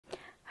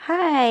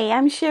Hi,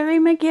 I'm Sherry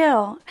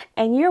McGill,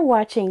 and you're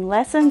watching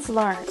Lessons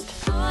Learned.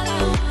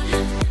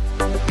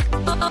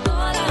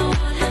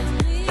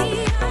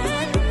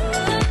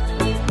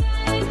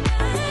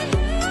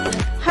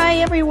 Hi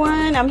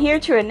everyone, I'm here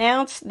to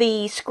announce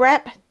the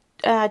Scrap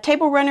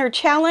Table Runner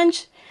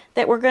Challenge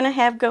that we're going to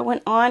have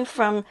going on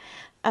from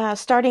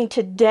starting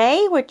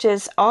today, which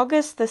is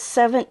August the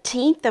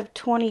 17th of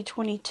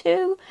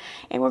 2022,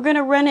 and we're going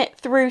to run it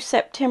through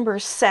September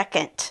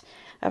 2nd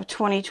of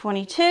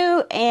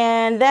 2022,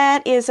 and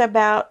that is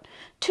about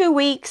 2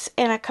 weeks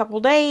and a couple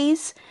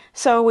days,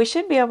 so we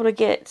should be able to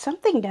get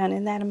something done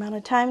in that amount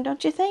of time,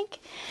 don't you think?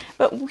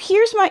 But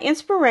here's my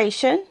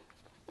inspiration,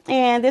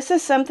 and this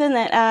is something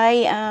that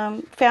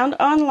I found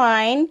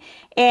online,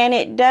 and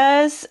it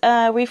does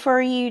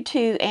refer you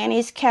to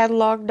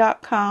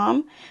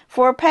anniescatalog.com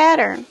for a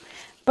pattern.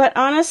 But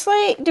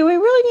honestly, do we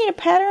really need a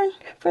pattern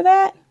for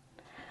that?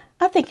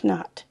 I think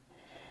not.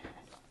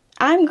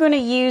 I'm going to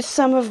use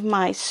some of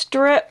my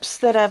strips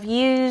that I've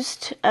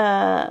used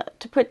to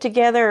put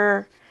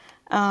together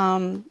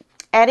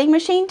adding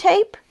machine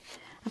tape.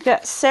 I've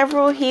got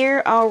several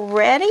here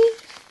already,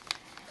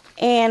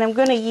 and I'm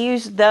going to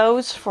use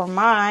those for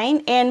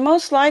mine, and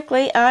most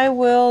likely I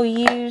will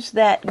use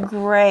that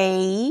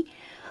gray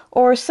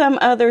or some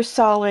other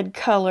solid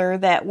color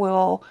that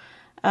will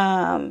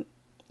accentuate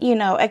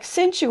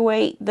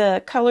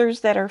the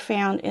colors that are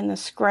found in the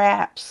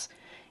scraps,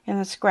 in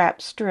the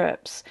scrap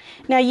strips.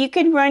 Now you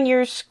can run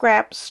your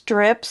scrap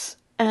strips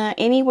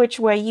any which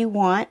way you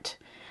want.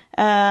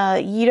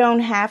 You don't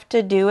have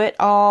to do it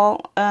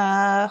all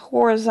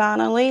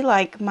horizontally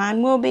like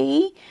mine will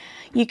be.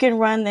 You can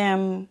run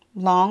them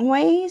long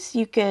ways.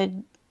 You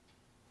could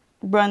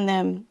run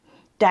them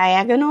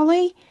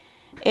diagonally.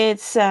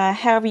 It's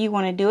however you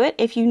want to do it.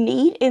 If you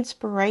need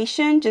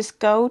inspiration, just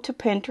go to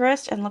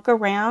Pinterest and look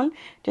around.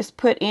 Just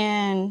put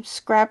in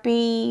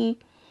Scrappy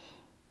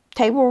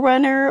Table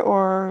Runner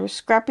or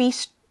Scrappy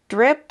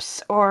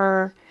Strips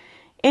or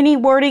any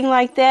wording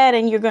like that,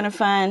 and you're going to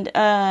find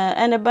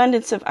an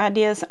abundance of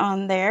ideas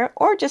on there,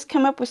 or just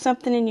come up with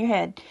something in your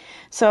head.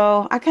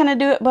 So I kind of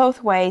do it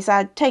both ways.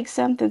 I take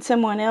something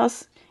someone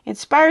else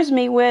inspires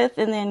me with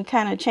and then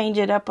kind of change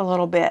it up a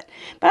little bit.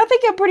 But I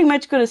think I'm pretty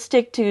much going to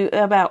stick to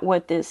about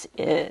what this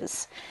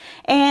is.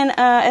 And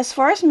as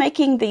far as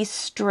making these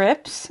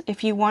strips,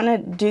 if you want to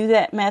do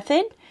that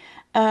method,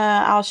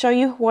 I'll show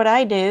you what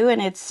I do,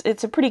 and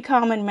it's a pretty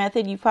common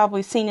method. You've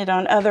probably seen it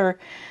on other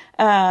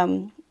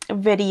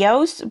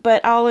videos,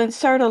 but I'll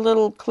insert a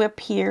little clip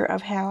here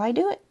of how I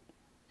do it.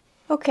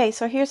 Okay,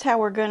 so here's how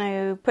we're going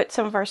to put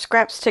some of our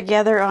scraps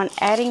together on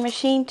adding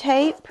machine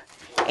tape.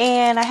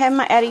 And I have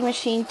my adding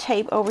machine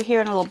tape over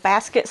here in a little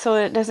basket so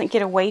that it doesn't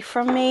get away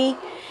from me.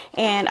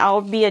 And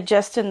I'll be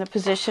adjusting the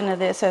position of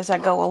this as I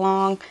go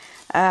along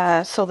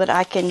so that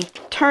I can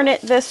turn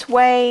it this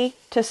way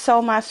to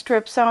sew my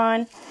strips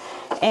on.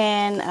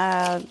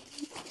 And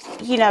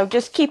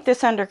just keep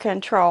this under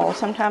control.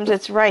 Sometimes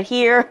it's right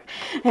here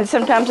and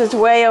sometimes it's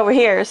way over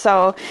here.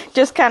 So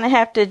just kind of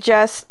have to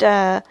adjust,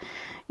 where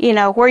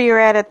you're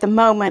at the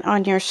moment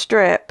on your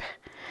strip,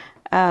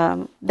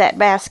 that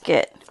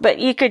basket. But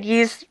you could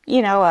use,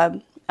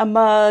 a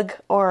mug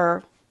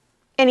or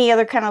any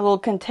other kind of little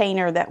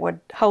container that would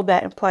hold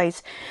that in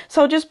place.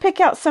 So just pick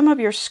out some of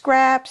your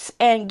scraps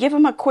and give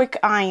them a quick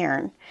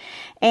iron.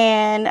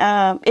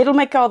 And it'll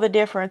make all the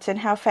difference in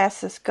how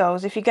fast this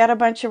goes. If you got a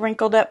bunch of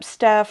wrinkled up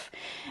stuff,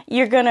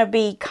 you're going to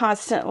be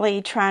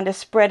constantly trying to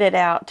spread it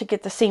out to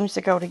get the seams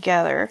to go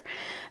together.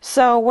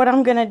 So what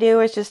I'm going to do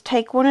is just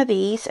take one of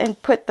these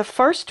and put the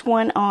first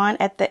one on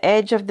at the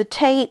edge of the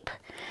tape.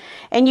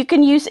 And you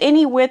can use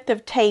any width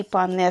of tape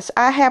on this.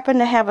 I happen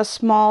to have a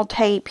small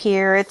tape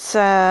here. It's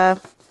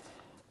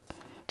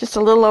just a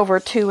little over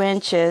 2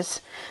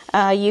 inches.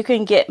 You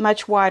can get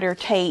much wider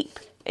tape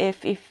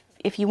if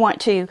you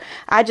want to.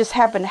 I just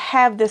happen to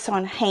have this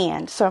on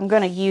hand, so I'm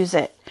going to use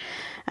it.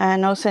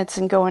 No sense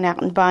in going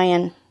out and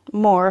buying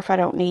more if I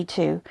don't need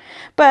to.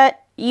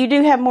 But you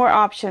do have more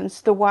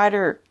options. The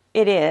wider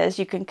it is,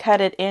 you can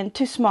cut it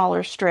into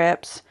smaller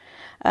strips.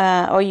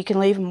 Or you can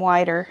leave them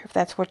wider if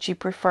that's what you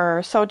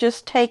prefer. So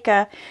just take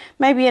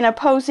maybe an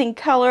opposing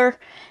color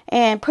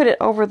and put it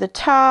over the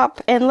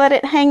top and let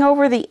it hang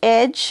over the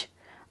edge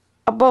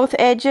of both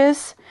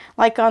edges.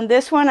 Like on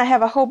this one, I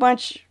have a whole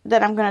bunch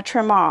that I'm going to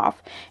trim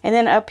off. And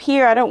then up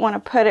here, I don't want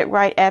to put it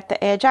right at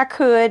the edge. I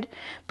could,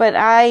 but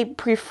I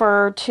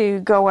prefer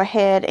to go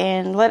ahead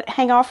and let it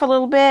hang off a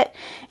little bit.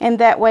 And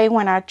that way,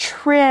 when I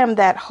trim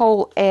that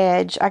whole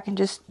edge, I can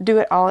just do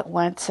it all at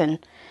once and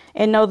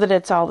know that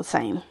it's all the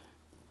same.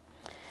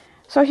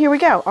 So here we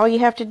go. All you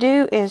have to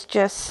do is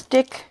just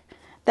stick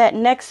that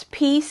next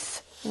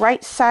piece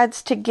right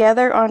sides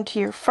together onto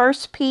your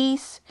first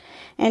piece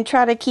and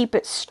try to keep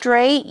it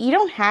straight. You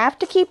don't have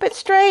to keep it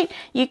straight.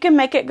 You can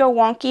make it go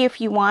wonky if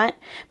you want.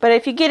 But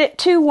if you get it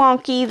too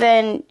wonky,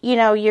 then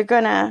you're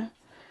gonna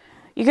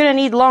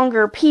need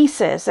longer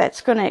pieces.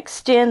 That's gonna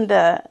extend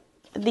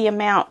the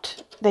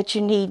amount that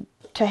you need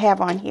to have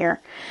on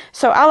here.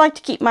 So I like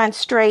to keep mine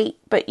straight,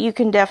 but you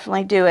can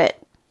definitely do it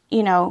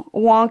you know,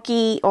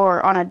 wonky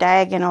or on a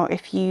diagonal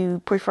if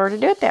you prefer to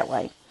do it that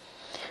way.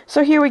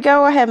 So here we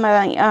go. I have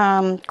my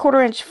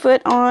 1/4 inch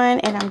foot on,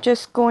 and I'm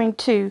just going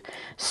to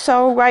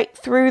sew right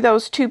through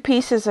those two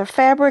pieces of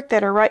fabric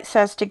that are right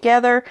sized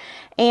together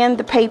and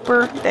the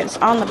paper that's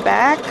on the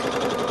back.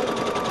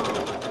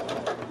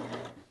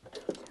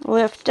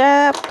 Lift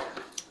up,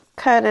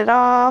 cut it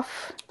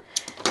off,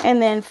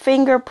 and then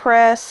finger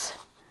press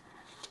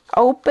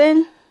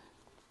open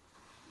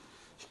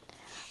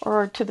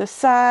or to the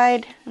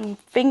side, and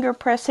finger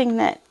pressing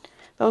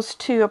those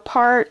two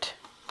apart,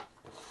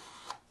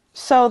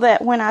 so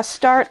that when I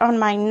start on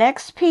my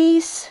next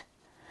piece,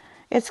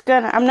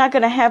 I'm not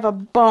gonna have a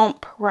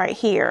bump right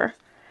here.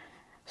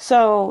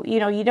 So, you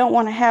know, you don't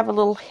want to have a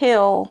little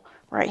hill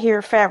right here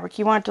of fabric.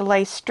 You want it to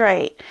lay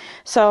straight.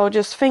 So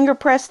just finger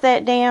press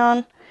that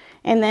down,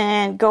 and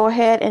then go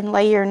ahead and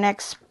lay your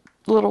next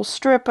little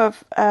strip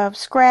of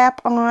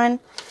scrap on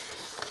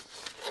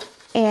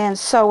and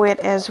sew it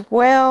as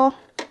well,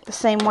 the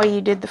same way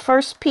you did the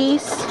first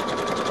piece.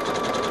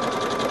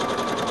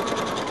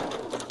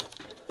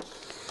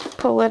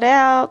 Pull it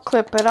out,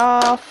 clip it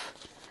off,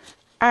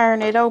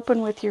 iron it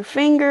open with your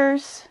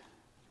fingers.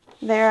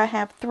 There, I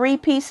have 3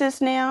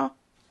 pieces now.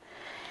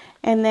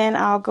 And then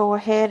I'll go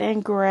ahead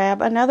and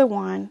grab another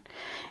one.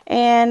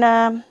 And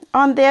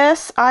on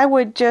this, I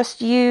would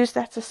just use,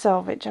 that's a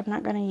selvage, I'm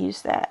not going to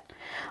use that.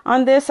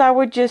 On this, I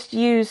would just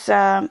use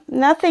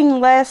nothing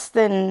less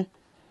than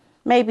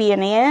maybe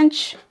 1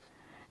 inch.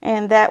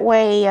 And that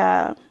way,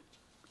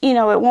 you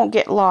know, it won't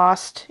get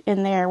lost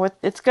in there.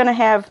 It's going to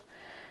have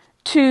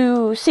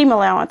 2 seam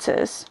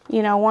allowances,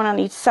 you know, 1 on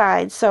each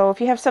side. So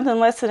if you have something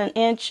less than 1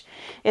 inch,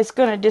 it's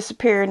going to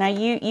disappear. Now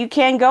you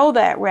can go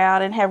that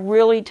route and have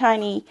really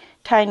tiny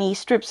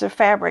strips of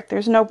fabric.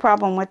 There's no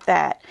problem with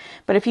that.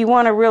 But if you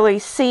want to really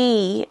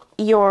see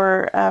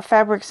your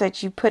fabrics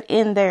that you put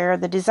in there,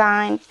 the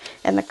design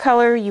and the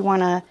color, you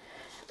want to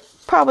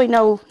probably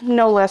no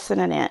less than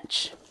 1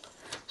 inch.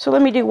 So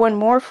let me do one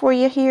more for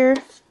you here.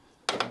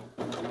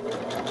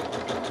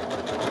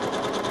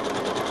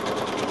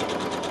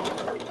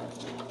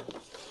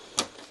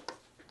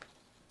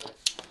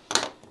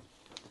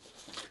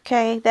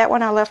 Okay, that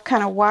one I left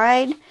kind of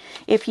wide.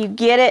 If you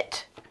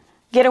get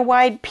a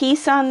wide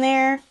piece on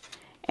there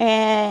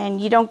and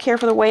you don't care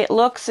for the way it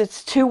looks,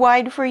 it's too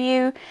wide for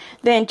you,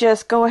 then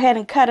just go ahead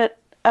and cut it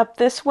up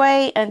this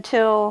way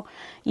until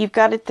you've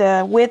got it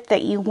the width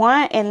that you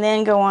want, and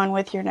then go on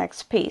with your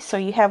next piece. So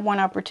you have one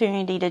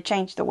opportunity to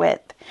change the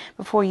width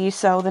before you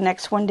sew the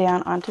next one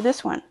down onto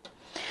this one.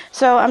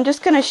 So I'm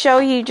just going to show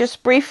you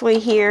just briefly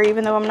here,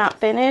 even though I'm not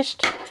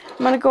finished.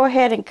 I'm going to go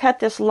ahead and cut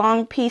this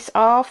long piece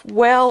off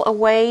well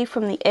away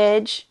from the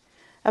edge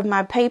of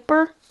my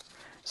paper.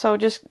 So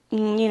just,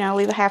 you know,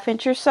 leave a 1/2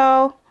 inch or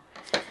so.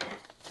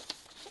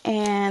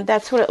 And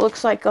that's what it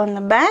looks like on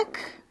the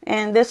back.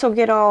 And this will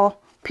get all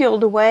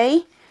peeled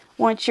away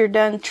once you're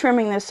done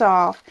trimming this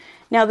off.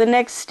 Now the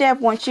next step,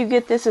 once you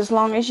get this as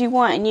long as you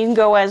want, and you can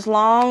go as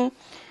long,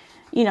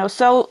 you know,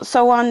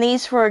 sew on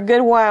these for a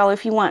good while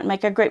if you want.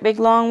 Make a great big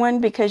long one,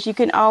 because you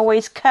can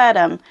always cut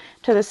them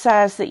to the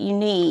size that you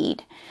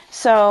need.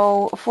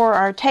 So for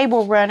our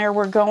table runner,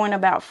 we're going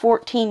about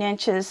 14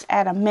 inches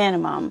at a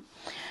minimum.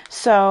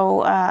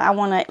 So I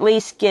want to at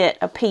least get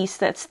a piece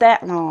that's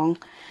that long.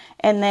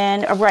 And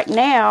then right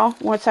now,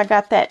 once I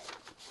got that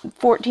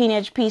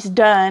 14-inch piece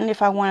done,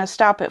 if I want to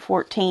stop at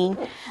 14,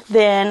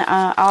 then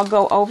I'll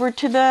go over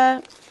to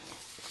the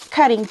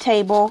cutting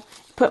table,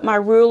 put my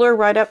ruler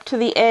right up to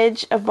the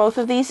edge of both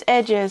of these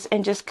edges,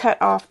 and just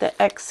cut off the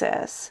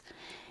excess.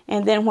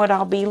 And then what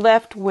I'll be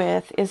left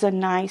with is a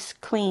nice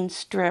clean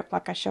strip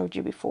like I showed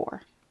you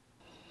before.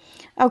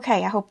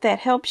 Okay, I hope that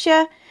helps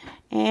you.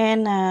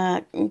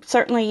 And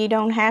certainly you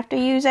don't have to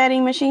use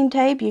adding machine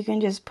tape. You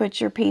can just put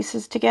your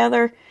pieces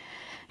together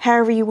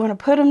however you want to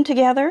put them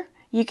together.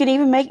 You can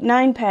even make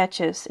 9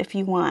 patches if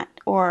you want,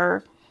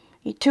 or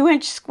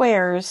 2-inch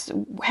squares,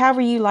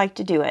 however you like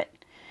to do it.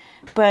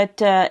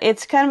 But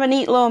it's kind of a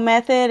neat little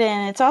method,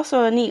 and it's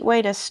also a neat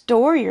way to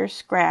store your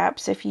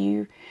scraps. If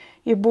you're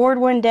bored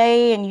one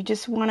day and you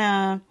just want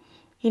to,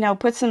 you know,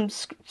 put some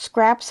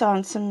scraps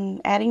on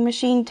some adding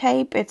machine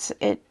tape, it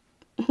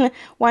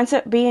winds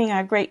up being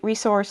a great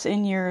resource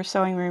in your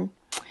sewing room.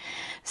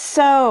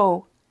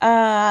 So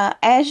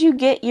as you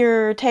get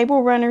your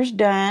table runners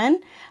done,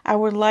 I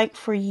would like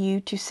for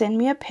you to send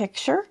me a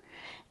picture,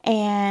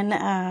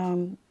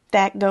 and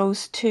that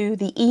goes to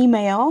the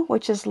email,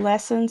 which is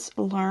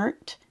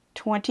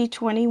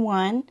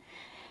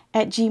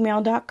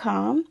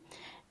lessonslearnt2021@gmail.com.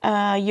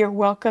 You're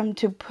welcome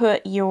to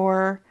put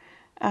your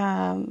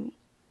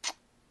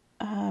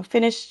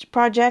finished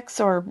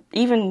projects or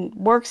even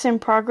works in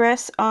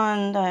progress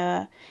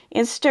on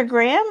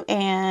Instagram,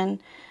 and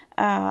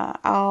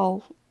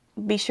I'll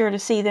be sure to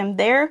see them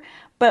there.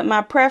 But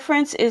my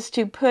preference is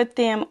to put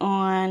them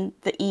on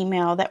the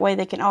email. That way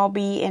they can all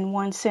be in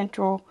one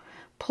central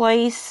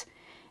place,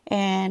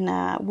 and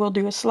we'll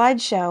do a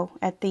slideshow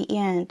at the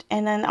end.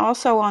 And then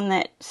also on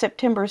that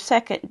September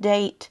 2nd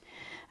date,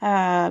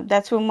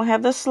 That's when we'll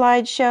have the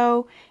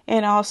slideshow,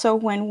 and also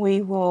when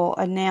we will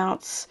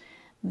announce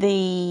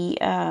the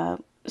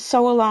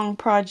sew along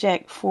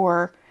project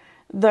for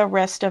the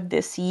rest of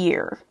this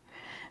year.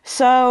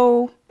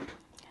 So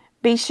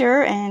be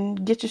sure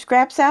and get your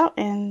scraps out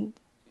and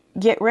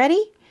get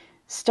ready.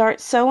 Start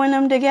sewing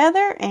them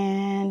together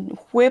and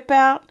whip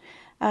out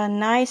a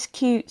nice,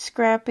 cute,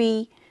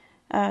 scrappy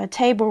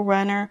table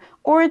runner,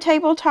 or a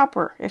table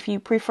topper if you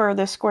prefer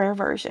the square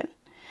version.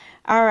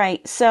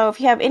 Alright, so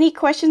if you have any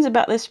questions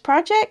about this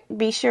project,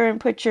 be sure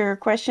and put your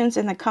questions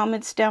in the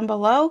comments down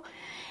below,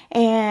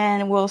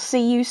 and we'll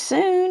see you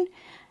soon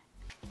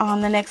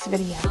on the next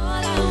video.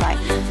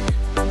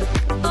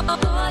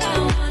 Bye.